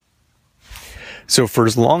So for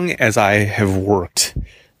as long as I have worked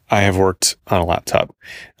on a laptop,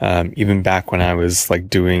 even back when I was like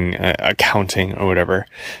doing accounting or whatever,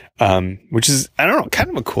 which is, I don't know, kind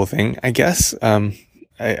of a cool thing, I guess.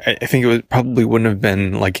 I think probably wouldn't have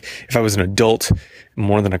been like if I was an adult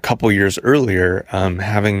more than a couple years earlier,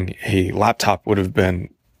 having a laptop would have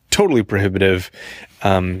been totally prohibitive.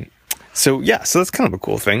 So that's kind of a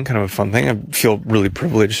cool thing, kind of a fun thing. I feel really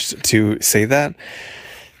privileged to say that.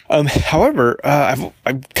 However, I've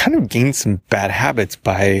kind of gained some bad habits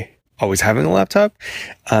by always having a laptop.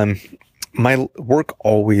 My work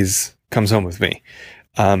always comes home with me.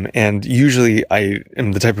 And usually I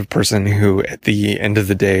am the type of person who at the end of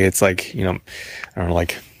the day, it's like, I don't know,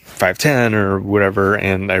 like 5:10 or whatever.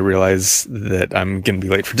 And I realize that I'm going to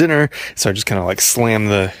be late for dinner. So I just kind of like slam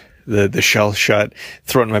the shell shut,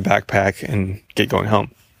 throw it in my backpack and get going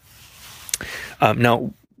home.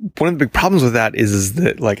 Now, one of the big problems with that is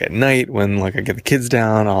that like at night when like I get the kids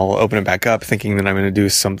down, I'll open it back up thinking that I'm going to do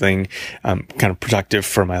something, kind of productive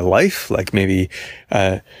for my life. Like maybe,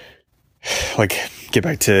 like get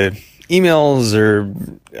back to emails or,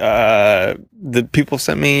 that people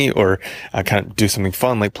sent me, or, kind of do something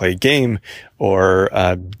fun, like play a game or,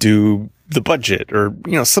 do the budget or,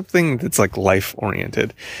 something that's like life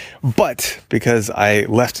oriented. But because I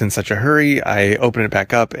left in such a hurry, I open it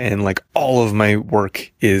back up and like all of my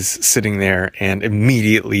work is sitting there and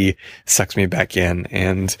immediately sucks me back in.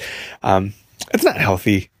 And, it's not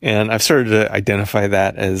healthy. And I've started to identify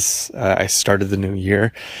that as, I started the new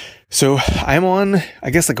year. So I'm on,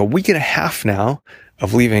 I guess, like a week and a half now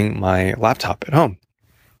of leaving my laptop at home.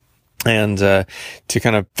 And to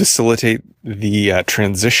kind of facilitate the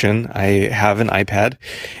transition, I have an iPad.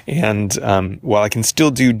 And while I can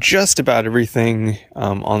still do just about everything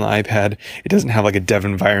on the iPad, it doesn't have like a dev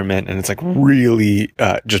environment. And it's like really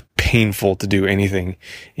just painful to do anything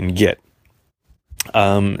in Git.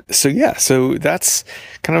 So that's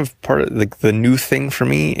kind of part of like the new thing for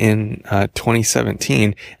me in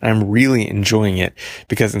 2017, and I'm really enjoying it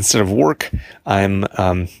because instead of work, I'm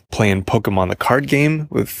playing Pokemon the card game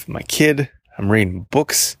with my kid. I'm reading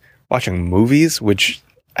books, watching movies, which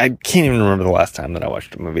I can't even remember the last time that I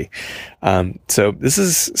watched a movie. So this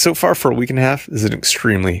is, so far for a week and a half, this is an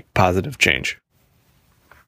extremely positive change.